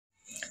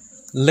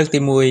លើកទី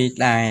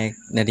1ដែល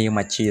នាង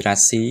ម៉ាជីរ៉ា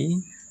ស៊ី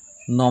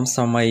នាំស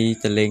ម័យ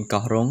ទៅលេង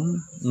កោះរ៉ុង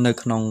នៅ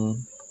ក្នុង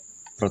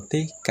ប្រទេ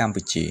សកម្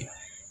ពុជា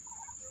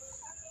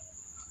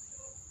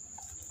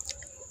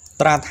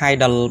ត្រាថៃ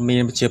ដែលមា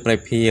នប្រជាប្រិយ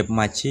ភាព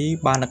ម៉ាជី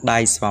បានដឹកដៃ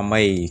ស្វា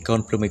មីកូន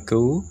ព្រឹមិ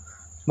គូ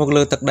មក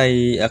លើទឹកដី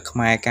ខ្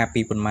មែរកាល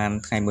ពីប៉ុន្មាន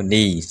ថ្ងៃមុន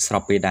នេះស្រ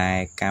បពេលដែល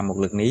ការមក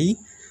លើកនេះ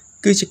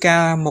គឺជាកា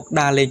រមក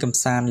ដើរលេងកម្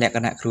សាន្តលក្ខ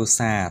ណៈគ្រួ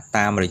សារ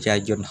តាមរយៈ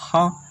យន្ត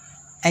ហោះ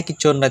ឯក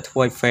ជនដែលធ្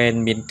វើឲ្យ fan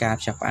មានការ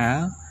ចាប់ផ្អើ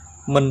ល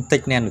មិនតិ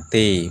ចអ្នកនោះ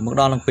ទេមក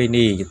ដល់នឹងពេល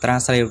នេះយត្រា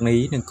ស្រីរូបនេះ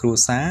នឹងគ្រួ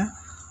សារ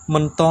មិ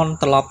នតន់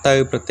ត្រឡប់ទៅ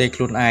ប្រទេសខ្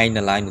លួនឯង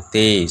នៅឡើយនោះ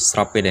ទេស្រ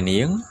បពេលដែល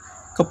នាង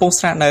កំពុង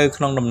ស្នាក់នៅ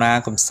ក្នុងដំណើរ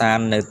កម្សា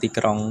ន្តនៅទី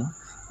ក្រុង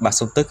បា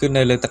សុនទឹកគឺ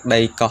នៅលើទឹកដី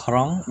កោះ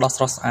រ៉ុងដ៏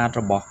ស្រស់ស្អាត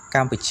របស់ក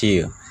ម្ពុជា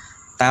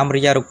តាមរ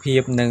យៈរូបភា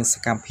ពនិងស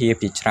កម្មភាព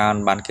ជាច្រើន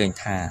បានឃើញ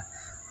ថា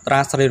ត្រា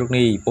ស្រីរូប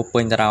នេះពុះពេ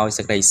ញទៅដោយ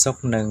សេចក្តីសុខ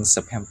និង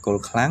សុភមង្គល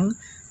ខ្លាំង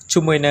ជា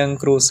មួយនឹង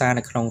គ្រួសារ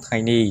នៅក្នុងថ្ងៃ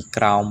នេះ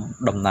ក្រោម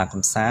ដំណើរក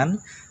ម្សាន្ត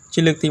ជា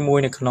លើកទី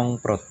1នៅក្នុង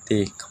ប្រទេ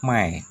សខ្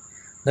មែរ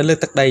នៅលើ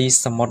ទឹកដី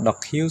សមុទ្រដ៏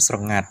ខៀវស្រ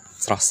ងាត់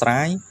ស្រស់ស្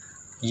រាយ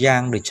យ៉ា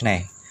ងដូចនេះ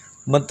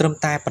មិនត្រឹម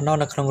តែប៉ុណ្ណោះ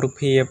នៅក្នុងរូប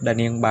ភាពដែល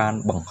នាងបាន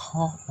បង្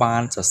ហោះបា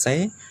នសរសេ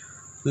រ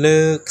លើ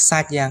ខ្សា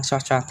ច់យ៉ាង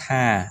ចោះចាស់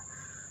ថា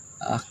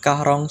កោះ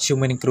រ៉ុងជា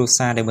មួយនឹងគ្រួ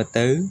សារដែលមើល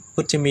ទៅ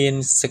ពិតជាមាន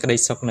សេចក្តី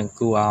សុខនិង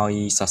គួរឲ្យ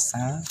សរ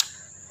សើរ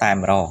តែ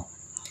ម្ដង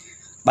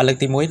បាទលើក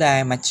ទី1ដែល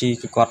ម៉ាជី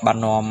គឺគាត់បាន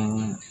នាំ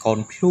កូន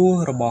ភ្លោះ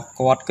របស់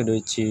គាត់ក៏ដូ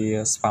ចជា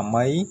ស្វា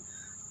មី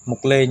ម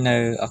កលេងនៅ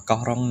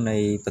កោះរ៉ុងនៃ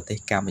ប្រទេស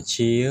កម្ពុ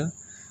ជា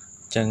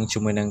ចឹងជា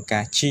មួយនឹង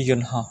ការជិះយ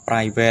ន្តហោះ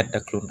private ដ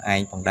ល់ខ្លួនឯ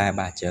ងផងដែរ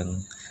បាទចឹង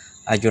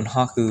យន្ត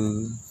ហោះគឺ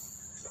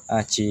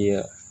ជា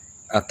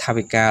ថ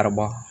វិការប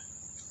ស់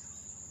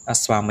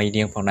ស្វាមី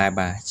នាងផងដែរ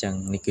បាទចឹង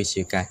នេះគឺ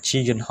ជាការ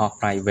ជិះយន្តហោះ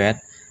private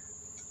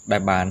ដែ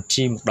លបាន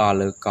ជិះមកដល់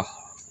លើកោះ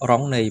រ៉ុ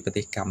ងនៃប្រ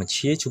ទេសកម្ពុ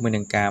ជាជាមួយ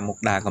នឹងការមក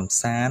ដើរកម្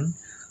សាន្ត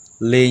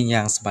លេង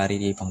យ៉ាងសប្បាយរី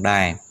ករាយផង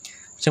ដែរ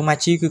ចឹងម៉ា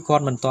ជីគឺគា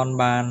ត់មិនទាន់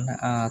បាន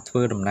ធ្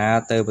វើដំណើរ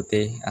ទៅប្រ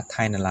ទេស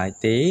ថៃនៅឡើយ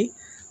ទេ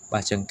បា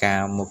ទចឹងកា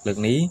រមកលើក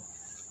នេះ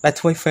ដែល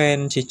ធ្វើ fan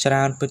ជាច្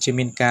រើនពិតជា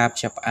មានការផ្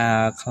ចាប់ផ្អើ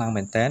លខ្លាំង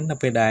មែនទែននៅ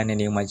ពេលដែលនា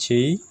ងម៉ា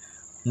ជី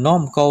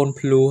នាំកូន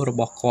ភ្លោះរ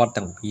បស់គាត់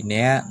ទាំងពីរ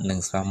នាក់និង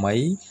ស្វាមី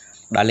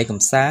ដើរលេងក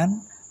ម្សាន្ត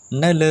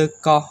នៅលើ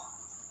កោះ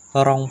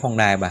រ៉ុងផង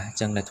ដែរបាទ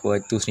ចឹងដែលធ្វើឲ្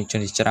យទស្សនិកជ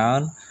នជាច្រើ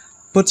ន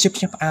ពិតជា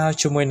ផ្ចាប់ផ្អើល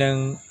ជាមួយនឹង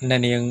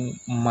នាង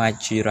ម៉ា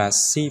ជីរ៉ា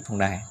ស៊ីផង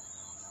ដែរ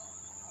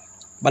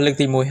បាទលើក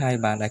ទី1ហើយ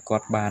បាទដែលគា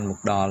ត់បានមក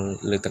ដល់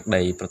លើទឹក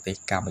ដីប្រទេស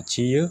កម្ពុ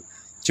ជា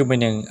ជាមួយ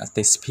នឹង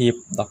ទេសភាព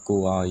ដ៏គួ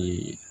រឲ្យ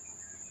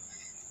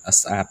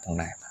ស្អាតផង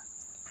ដែរ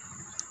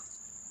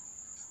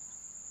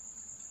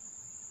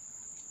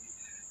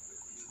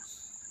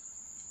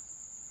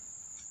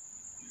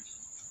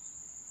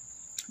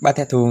បាទ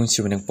តើទូជា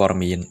មួយនឹងព័ត៌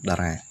មានតា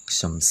រាខ្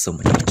ញុំសូម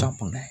បញ្ចប់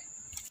ផងដែរ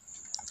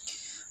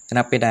គ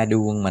ណៈពេលដែល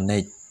ដួងម៉ានិ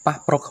ចប៉ះ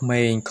ប្រុសក្មេ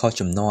ងខុស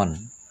ចំនួន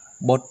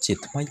បុតជា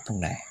ថ្មីផង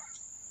ដែរ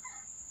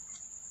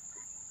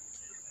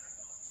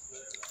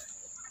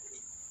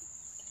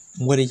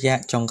មួយរយៈ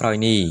ចុងក្រោយ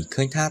នេះ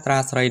ឃើញថាត្រា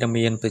ស្រីដែល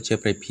មានប្រជា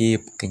ប្រិយភាព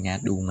កញ្ញា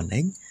ដួងម៉ា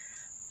និច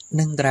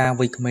និងតារា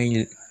វ័យក្មេង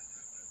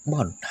ប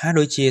នថា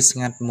ដូចជាស្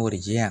ងាត់មួយរ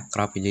យៈក្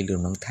រោយពីលេខ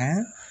លំនឹងថា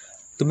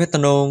ទំនាក់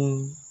ទំនង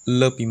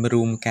លើពី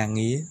រួមការ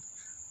ងារ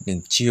នឹង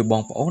ជាប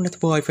ងប្អូនដែល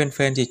ធ្វើឲ្យ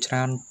fan ជាច្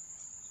រើន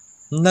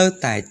នៅ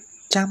តែ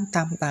ចាំ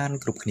តាមដាន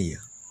គ្រប់គ្នា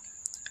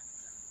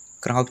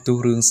ក្រោយទូ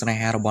រឿងស្នេ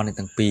ហារបស់អ្នក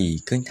ទាំងពីរ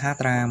ឃើញថា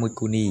តារាមួយ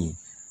គូនេះ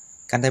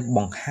កាន់តែប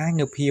ង្ហាញ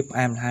នូវភាពផ្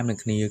អែមល្ហែមនឹង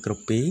គ្នាគ្រ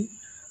ប់ពេល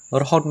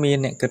រហូតមាន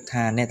អ្នកគិត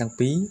ថាអ្នកទាំង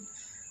ពីរ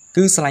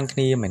គឺស្រឡាញ់គ្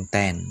នាមែន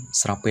តែន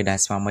ស្របពេលដែល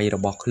ស្វាមីរ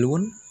បស់ខ្លួ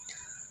ន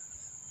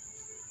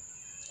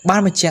បា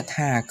នបញ្ជាក់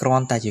ថាគ្រា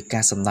ន់តែជាកា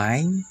រសម្ដែ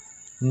ង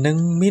និង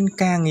មាន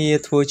ការងារ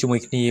ធ្វើជាមួយ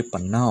គ្នា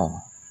ប៉ុណ្ណោះ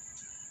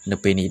នៅ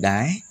ពេលនេះ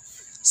ដែរ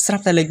ស្រា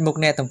ប់តែលេចមុខ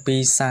អ្នកទាំងពីរ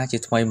សារជា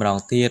ថ្មីម្ដង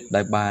ទៀត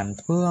ដោយបាន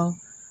ធ្វើ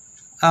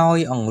ឲ្យ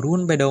អង្រួន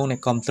បេះដូងអ្ន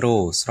កគាំទ្រ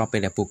ស្របពេល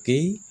ដែលពួក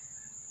គេ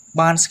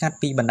បានស្ងាត់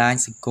ពីបណ្ដាញ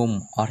សង្គម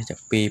អស់រយៈ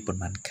ពេលប៉ុន្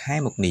មានខែ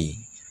មកនេះ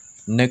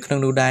នៅក្នុង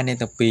នោះដែរអ្នក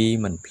ទាំងពីរ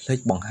មិនភ្លេច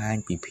បង្ហាញ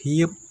ពីភា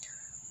ព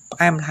ផ្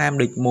អែមល្ហែម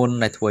ដូចមុន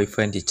ដែលធ្វើឲ្យ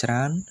fan ជាច្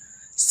រើន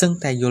សឹង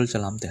តែយល់ច្រ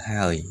ឡំទៅ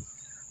ហើយ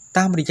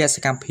តាមរយៈស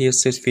កម្មភាព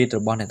sweet រ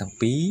បស់អ្នកទាំង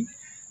ពីរ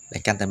ដែ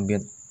លកាន់តែមា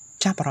ន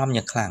ចាប់អារម្មណ៍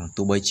យ៉ាងខ្លាំង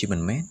ទោះបីជាមិ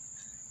នមែន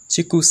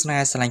ជាគូស្នេ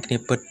ហ៍ស្រឡាញ់គ្នា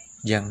ពិត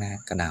យ៉ាងណា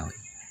ក៏ដោយ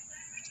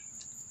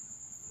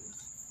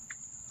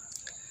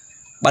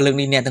បាទលើក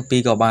នេះអ្នកទាំងពី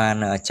រក៏បាន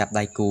ចាប់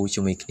ដៃគូជា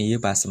មួយគ្នា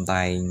បាទសម្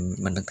ដែង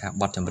មិនដឹងថា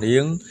បទចម្រៀ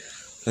ង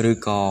ឬ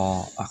ក៏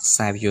ខ្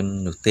សែភាពយន្ត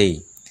នោះទេ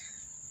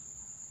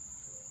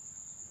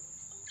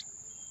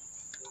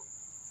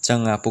ចឹង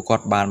ពួកគា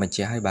ត់បានបញ្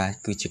ជាក់ឲ្យបាទ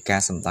គឺជាកា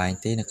រសម្ដែង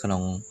ទេនៅក្នុ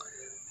ង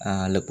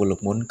លើក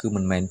មុនគឺ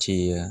មិនមែនជា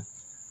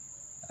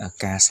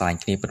ការស្រឡាញ់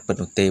គ្នាពិត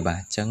នោះទេបា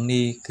ទចឹង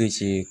នេះគឺ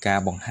ជាការ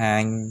បង្ហា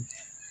ញ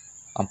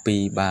អំពី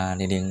បា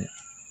ទនាង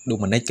ឌូ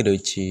ម៉ានិចក៏ដូច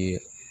ជា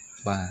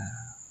បាទ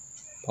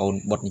បងអូន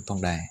បុតនេះផង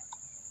ដែរ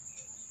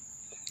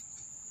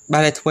បា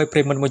ទដែលធ្វើឲ្យប្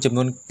រិមត្តមួយចំ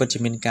នួនពិតជា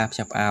មានការផ្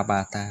ចាប់ផ្អើល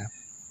បាទតា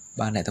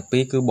បាទអ្នកទាំងពី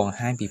រគឺបង្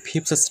ហាញពីភា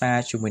ពស្និទ្ធស្នាល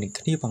ជាមួយនឹង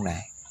គ្នាផងដែ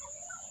រ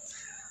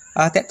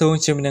តកតង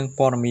ជាមួយនឹង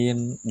ព័ត៌មាន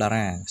តា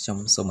រាខ្ញុំ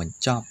សូមបញ្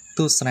ចប់ទ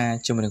ស្សនា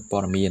ជាមួយនឹងព័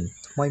ត៌មាន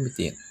ថ្មីមួយ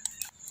ទៀត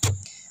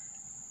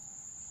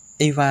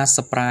Eva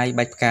Surprise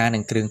បាច់ផ្កានិ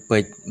ងគ្រឿងពេ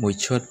ជ្រមួយ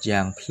ឈុត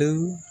យ៉ាងភ្លឺ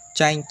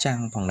ចែងចាំង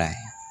ផងដែរ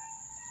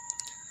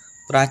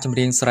ត្រាចម្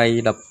រៀងស្រី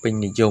ដ៏ពេញ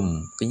និយម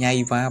កញ្ញា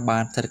Eva បា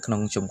នស្ថិតក្នុ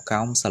ងជំ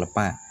កោមសិល្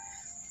បៈ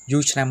យូ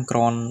រឆ្នាំក្រ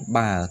ន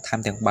បើថែម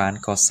ទាំងបាន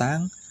កសាង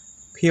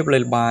ភាពល្បី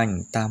ល្បាញ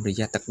តាមរ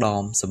យៈទឹកដ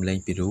មសម្លេង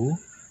ពីរោះ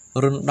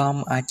រំដំ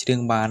អាចច្រៀង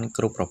បាន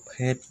គ្រប់ប្រ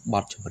ភេទប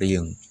ទចម្រៀ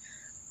ង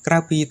ក្រៅ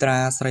ពីត្រា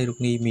ស្រីរូប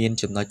នេះមាន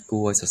ចំណុច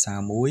គួរឲ្យសរសើរ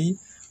មួយ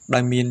ដោ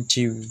យមាន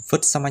ជីវិ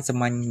តសាម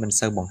ញ្ញមិន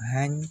សូវបង្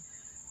ហាញ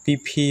ពី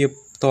ភាព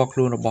ផ្ទាល់ខ្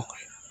លួនរបស់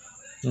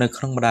នៅ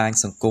ក្នុងបណ្ដាញ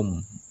សង្គម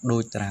ដោ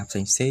យត្រាផ្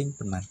សេង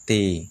ប៉ុន្មាន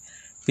ទេ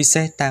ពិ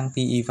សេសតាំង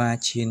ពី Eva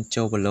ឈាន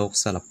ចូលប្រឡូក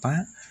សិល្បៈ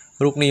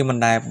រូបនេះមិន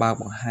ដែលបើក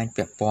បង្ហាញ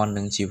ពាក់ព័ន្ធ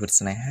នឹងជីវិត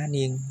ស្នេហា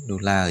នាងនោះ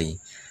ឡើយ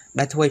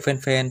ដែលធ្វើឲ្យ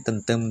fan ទ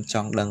ន្ទឹមច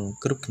ង់ដឹង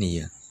គ្រប់គ្នា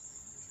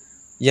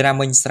យារ៉ា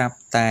មិញស្រាប់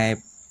តែ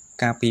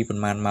កាលពីប្រ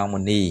ហែលម៉ោងមុ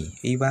ននេះ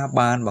Eva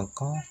បានបង្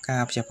កកា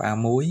រផ្ទះផ្អើល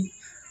មួយ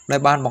ដោយ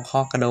បានបង្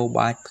ហោះកាដូ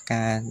បាច់ផ្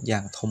កាយ៉ា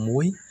ងធំ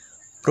មួយ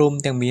ព្រម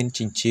ទាំងមាន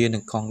ចិញ្ចៀននិ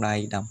ងកងដៃ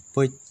ដាំ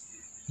ពេជ្រ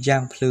យ៉ា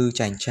ងភ្លឺ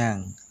ចែងចាំង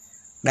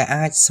ដែល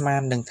អាចស្មា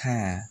នដឹងថា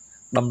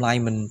តម្លៃ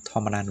មិនធ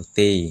ម្មតានោះ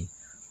ទេ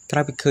ក្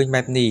រៅពីឃើញ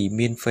បែបនេះ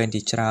មាន fan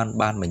ជាច្រើន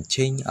បានបញ្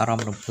ចេញអារម្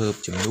មណ៍រំភើប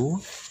ជំនួស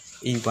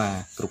Eva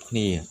គ្រប់គ្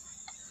នា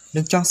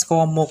នឹងចង់ស្គា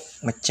ល់មុខ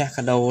ម្ចាស់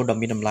កាដូដ៏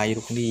មានតម្លៃ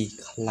រូបនេះ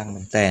ខ្លាំង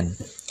មែនតើ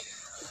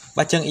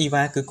បាទចឹង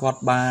Eva គឺគាត់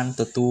បាន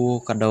ទទួល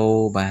កាដូ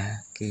បាទ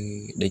គឺ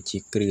ដូចជា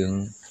គ្រឿង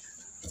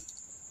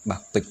បា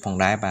ទពេជ្រផង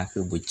ដែរបាទគឺ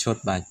មួយឈុត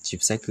បាទជា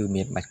ពិសេសគឺ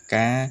មានបាច់ផ្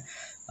កា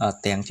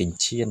ទាំងចិញ្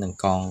ចៀននិង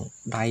កង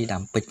ដៃ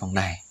ដាំពេជ្រផង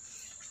ដែរ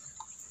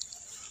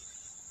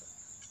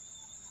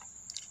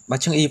បាទ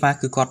ចឹង Eva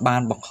គឺគាត់បា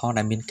នបង្ខំ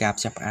ដែលមានការ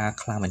ផ្ទះផ្អើល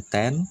ខ្លាំងមែន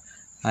តើ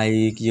ហើយ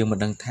យើងមិន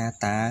ដឹងថា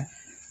តើ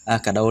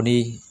កាដូ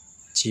នេះ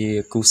ជា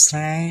គូស្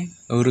នេ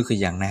ហ៍ឬក៏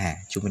យ៉ាងណា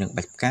ជាមួយនឹង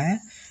បាច់ផ្កា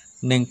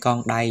និងកង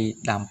ដៃ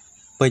ដាំ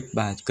ពេជ្រ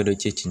បាទក៏ដូច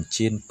ជាចិញ្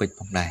ចៀនពេជ្រ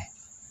ផងដែរ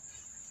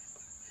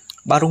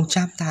បាទរង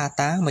ចាំថា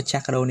តើម្ចា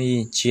ស់កាដូនេះ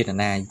ជានរ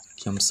ណា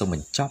ខ្ញុំសូមប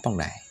ញ្ចប់ផង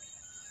ដែរ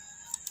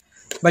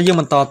បាទយើង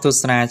បន្តទស្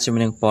សនាជាមួ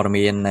យនឹងព័ត៌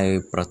មាននៅ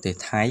ប្រទេស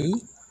ថៃ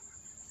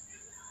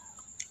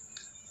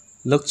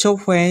លោកជូ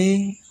វេ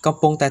កំ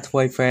ពុងតែធ្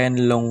វើឲ្យ fan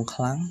លង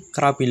ខ្លាំង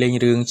ក្រោយពីលេង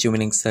រឿងជាមួយ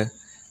នឹងសិស្ស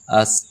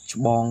ច្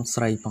បង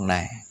ស្រីផង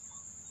ដែរ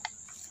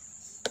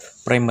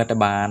ប្រិមិត្ត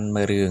បាន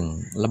មើលរឿង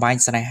លបែង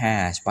ស្នេហា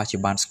ច្បាស់ជា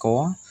បានស្គា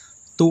ល់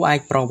តួឯក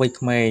ប្រុសវ័យ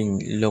ក្មេង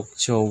លោក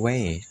ជូវេ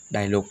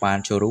ដែលលោកបាន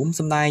ចូលរួម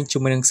សម្ដែងជា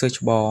មួយនឹងសិស្ស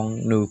ច្បង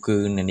នោះគឺ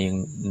នាង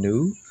នូ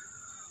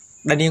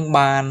ដែលនាង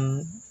បាន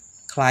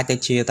ខ្លាយទៅ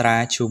ជាតារា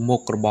ជួរមុ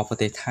ខរបស់ប្រ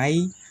ទេសថៃ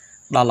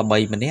ដល់ល្បី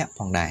ម្នាក់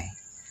ផងដែរ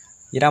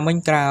យារ៉ាមិញ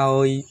ក្រោ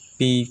យ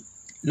ពី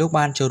លោក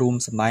បានចូលរួម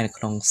សម្ដែងនៅ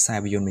ក្នុងខ្សែ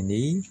ភាពយន្តមី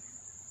នី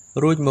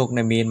រួចមក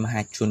នៅមានម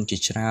ហាជនជា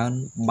ច្រើន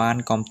បាន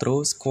គ្រប់គ្រង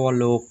ស្គាល់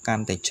លោកកា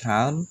ន់តែច្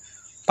រើន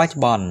បច្ចុ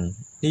ប្បន្ន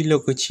នេះលោ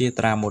កគឺជា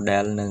តារា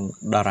model និង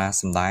តារា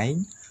សម្ដែង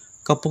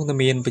កំពុងតែ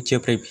មានប្រជា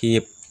ប្រិយភាព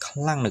ខ្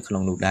លាំងនៅក្នុ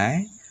ងនោះដែរ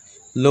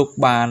លោក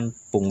បាន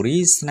ពង្រី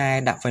កស្នេ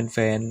ហ៍ដាក់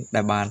fan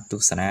ដែលបានទ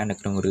ស្សនានៅ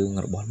ក្នុងរឿង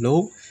របស់លោ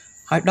ក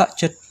ឲ្យដក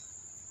ចិត្ត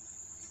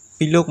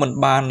ពីលោកមិន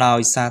បានដោ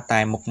យសារតែ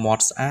មុខមា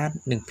ត់ស្អាត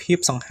និងភាព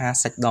សង្ហា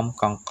សាច់ដុំ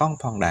កង់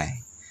ផងដែរ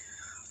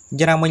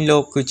យ៉ាងណាមិញលោ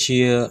កគឺ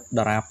ជា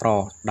តារាប្រុ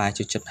សដែល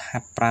ចូលចិត្តហា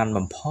ត់ប្រាណ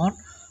បំផុត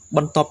ប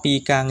ន្ទាប់ពី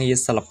ការងារ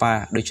សិល្បៈ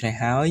ដូច្នេះ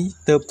ហើយ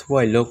ទើបធ្វើ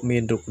ឲ្យលោកមា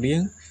នរូបរា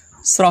ង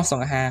ស្រស់ស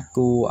ង្ហា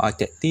គួរឲ្យ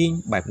ទាក់ទាញ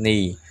បែប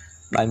នេះ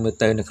ដោយមើល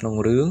ទៅនៅក្នុង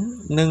រឿង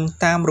និង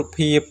តាមរូប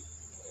ភាព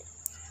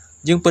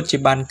យើងពិតជា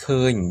បាន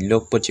ឃើញលោ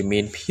កពិតជាមា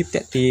នភាព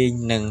ទាក់ទាញ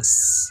និង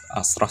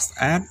ស្រស់ស្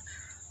អាត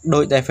ដោ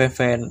យដែល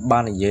fan បា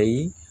ននិយាយ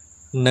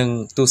និង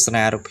ទស្ស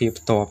នារូបភាព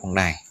ផ្ទាល់ផង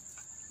ដែរ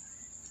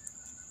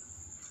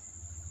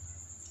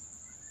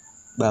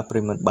បាទប្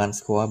រិមិត្តបាន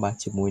ស្គាល់បាទ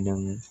ជាមួយនឹង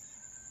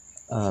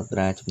តា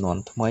រាចំនួន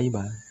ថ្មី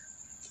បាទ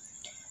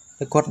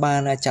តែគាត់បាន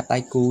ចាប់ដៃ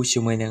គូជា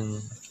មួយនឹង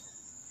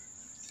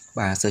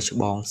បាទសិស្សច្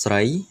បងស្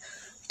រី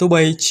ទោះ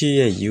បីជា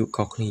អាយុ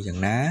ខុសគ្នាយ៉ាង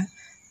ណា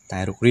តែ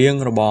រូបរាង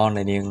របស់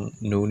នាង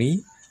នូនេះ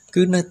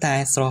គឺនៅតែ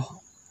ស្រស់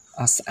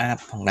ស្អាត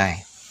ផងដែរ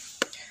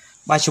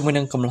បាទជាមួយ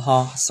នឹងកំ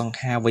ឡោះសង្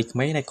ហាវ័យក្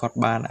មេងដែលគាត់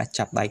បាន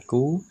ចាប់ដៃ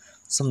គូ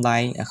សម្ដែ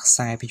ងខ្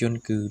សែភាពយន្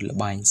តគឺល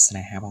បែងស្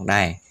នេហាផង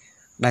ដែរ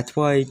ដែលធ្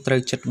វើឲ្យត្រូ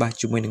វចិត្តបាស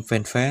ជាមួយនឹង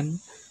fan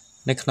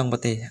នៅក្នុងប្រ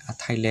ទេស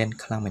ថៃឡែន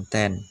ខ្លាំងមែន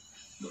ទែន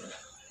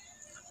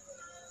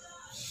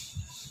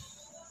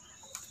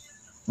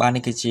បាទ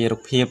នេះគឺជារូ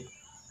បភាព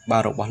បា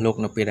ទរបស់លោក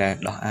នៅពេលដែល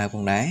ដោះអាវផ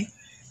ងដែរ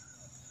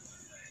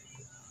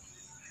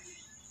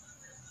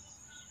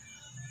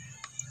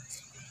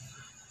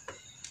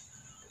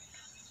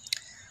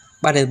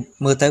បាទ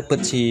មើលទៅពិត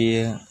ជា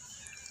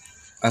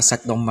សា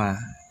ច់ដុំបាទ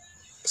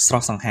ស្រ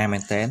ស់សង្ហាមែ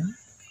នទែន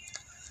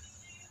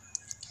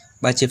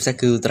បាទជាពិសេស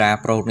គឺតារា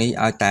ប្រុសនេះ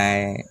ឲ្យតែ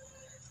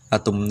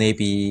ទំនេរ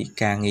ពី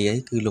ការងារ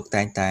គឺលោក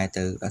តែងតែ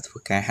ទៅធ្វើ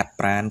ការហាត់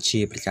ប្រាណជា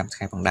ប្រចាំថ្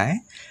ងៃផងដែរ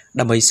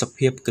ដើម្បីសុខ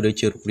ភាពក៏ដូច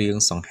ជារូបរាង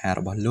សង្ហា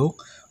របស់លោក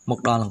មក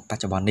ដល់នឹងប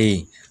ច្ចុប្បន្ននេះ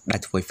ដែល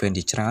ធ្វើឲ្យ fan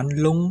ជាច្រើន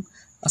លង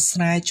ស្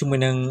នេហ៍ជាមួយ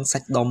នឹងសា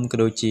ច់ដុំក៏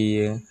ដូចជា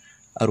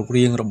រូប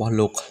រាងរបស់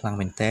លោកខ្លាំង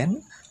មែនទែន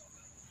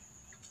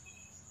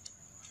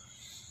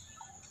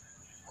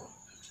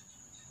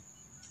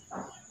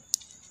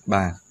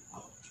បាទ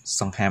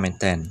សង្ហាមែន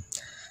ទែន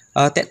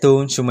តេតូ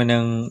នជាមួយនឹ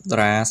ងតា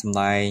រាសម្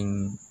ដែង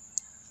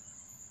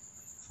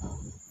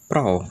ប្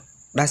រុស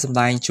ដែលសម្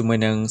ដែងជាមួយ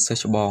នឹងសិស្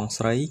សច្បង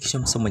ស្រីខ្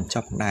ញុំសូមបញ្ច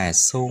ប់ដែរ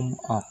សូម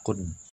អរគុណ